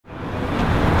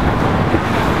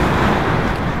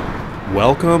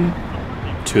Welcome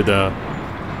to the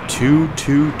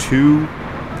 222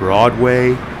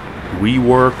 Broadway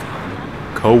WeWork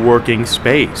co-working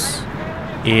space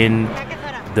in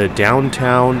the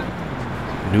downtown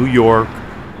New York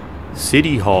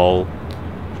City Hall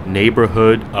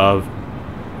neighborhood of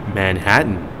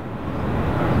Manhattan.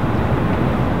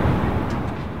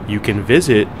 You can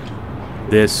visit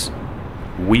this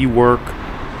WeWork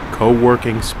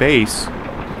co-working space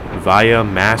via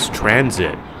mass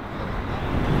transit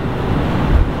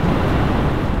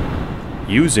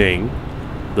using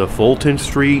the Fulton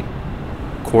Street,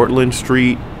 Cortlandt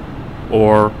Street,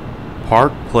 or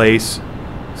Park Place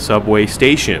subway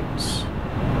stations.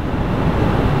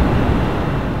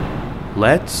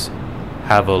 Let's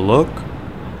have a look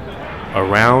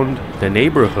around the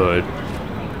neighborhood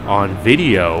on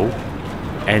video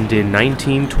and in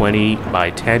 1920 by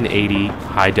 1080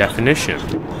 high definition.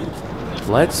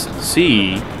 Let's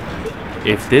see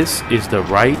if this is the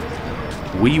right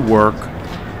WeWork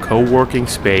co-working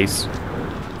space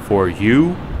for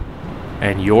you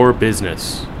and your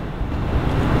business.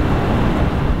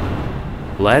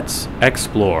 Let's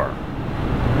explore.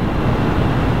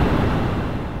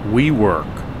 WeWork,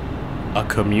 a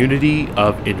community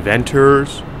of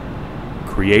inventors,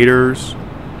 creators,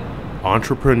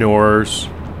 entrepreneurs,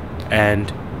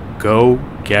 and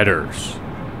go-getters.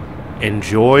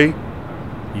 Enjoy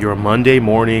your Monday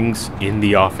mornings in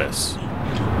the office.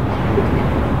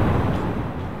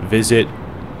 Visit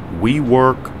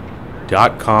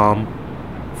WeWork.com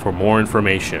for more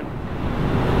information.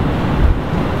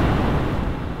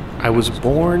 I was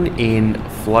born in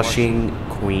Flushing,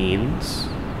 Queens,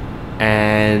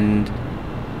 and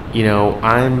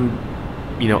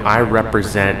I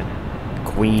represent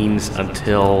Queens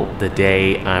until the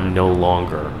day I'm no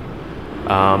longer.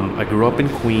 I grew up in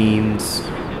Queens,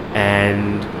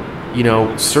 and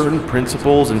certain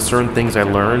principles and certain things I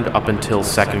learned up until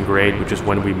second grade, which is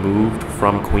when we moved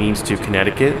from Queens to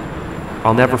Connecticut,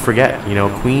 I'll never forget.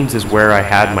 Queens is where I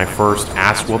had my first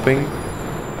ass whooping.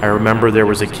 I remember there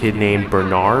was a kid named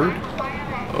Bernard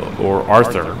or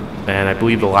Arthur, and I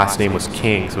believe the last name was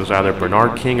King, so it was either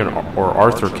Bernard King or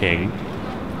Arthur King.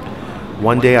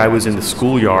 One day I was in the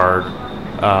schoolyard.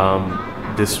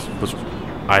 This was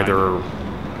either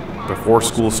before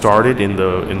school started in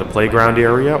the playground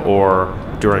area or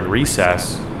during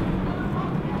recess,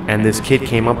 and this kid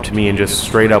came up to me and just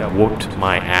straight up whooped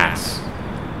my ass.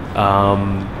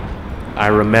 I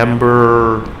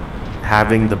remember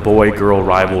having the boy-girl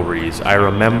rivalries. I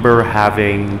remember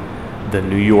having the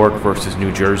New York versus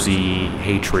New Jersey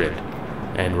hatred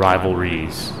and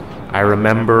rivalries. I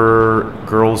remember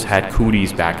girls had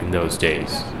cooties back in those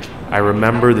days. I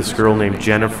remember this girl named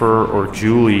Jennifer or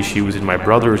Julie. She was in my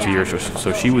brother's year,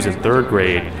 so she was in third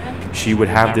grade. She would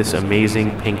have this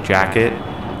amazing pink jacket.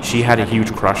 She had a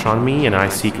huge crush on me, and I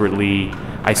secretly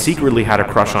had a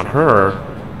crush on her,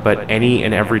 but any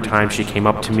and every time she came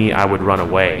up to me, I would run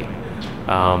away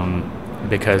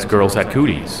because girls had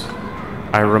cooties.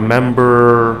 I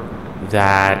remember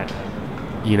that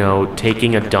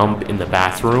taking a dump in the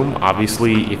bathroom.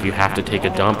 Obviously, if you have to take a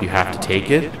dump, you have to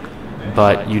take it.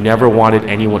 But you never wanted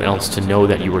anyone else to know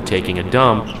that you were taking a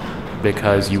dump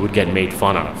because you would get made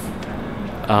fun of.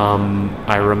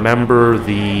 I remember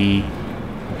the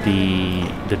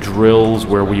drills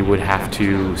where we would have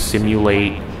to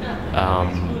simulate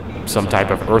some type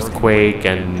of earthquake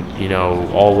and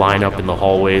all line up in the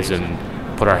hallways and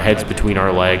put our heads between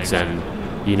our legs and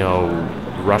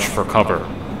rush for cover.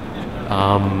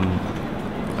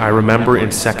 I remember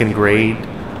in second grade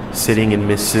sitting in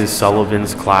Mrs.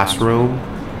 Sullivan's classroom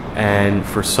and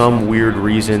for some weird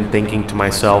reason thinking to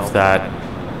myself that,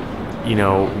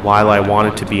 while I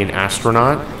wanted to be an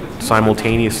astronaut,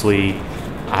 simultaneously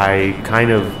I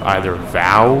kind of either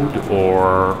vowed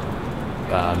or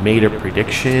made a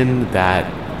prediction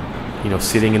that,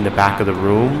 sitting in the back of the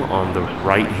room on the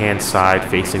right-hand side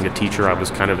facing the teacher, I was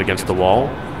kind of against the wall.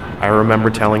 I remember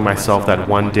telling myself that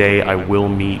one day I will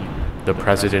meet the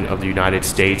President of the United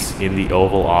States in the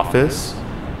Oval Office,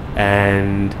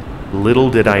 and little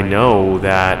did I know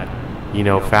that,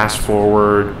 fast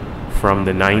forward from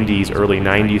the 90s, early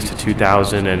 90s to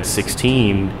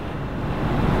 2016,